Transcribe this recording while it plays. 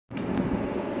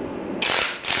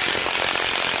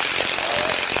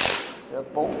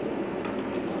bolt.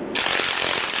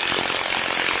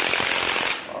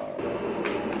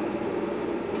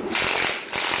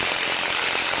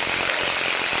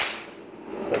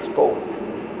 Next bolt.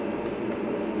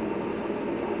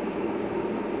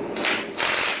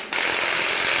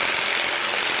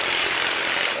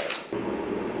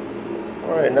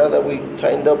 Alright, now that we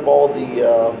tightened up all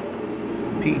the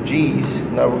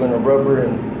PGs, now we're going to rubber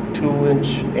and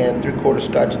 2-inch and 3/4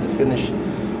 Scotch to finish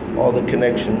all the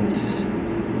connections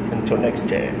until next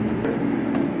jam.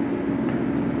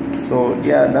 So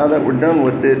yeah, now that we're done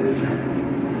with it,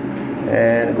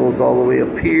 and it goes all the way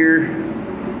up here,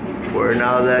 where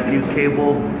now that new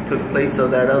cable took place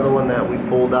of that other one that we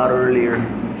pulled out earlier.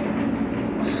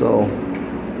 So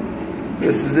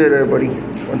this is it, everybody.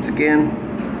 Once again,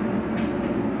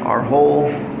 our hole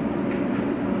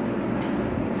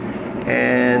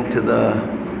and to the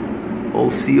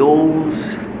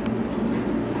OCOs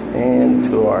and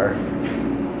to our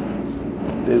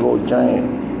big old giant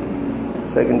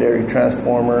secondary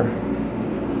transformer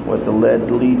with the lead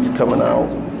leads coming out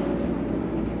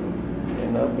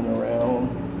and up and around,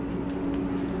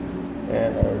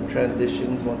 and our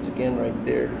transitions once again right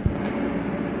there,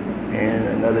 and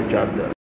another job done.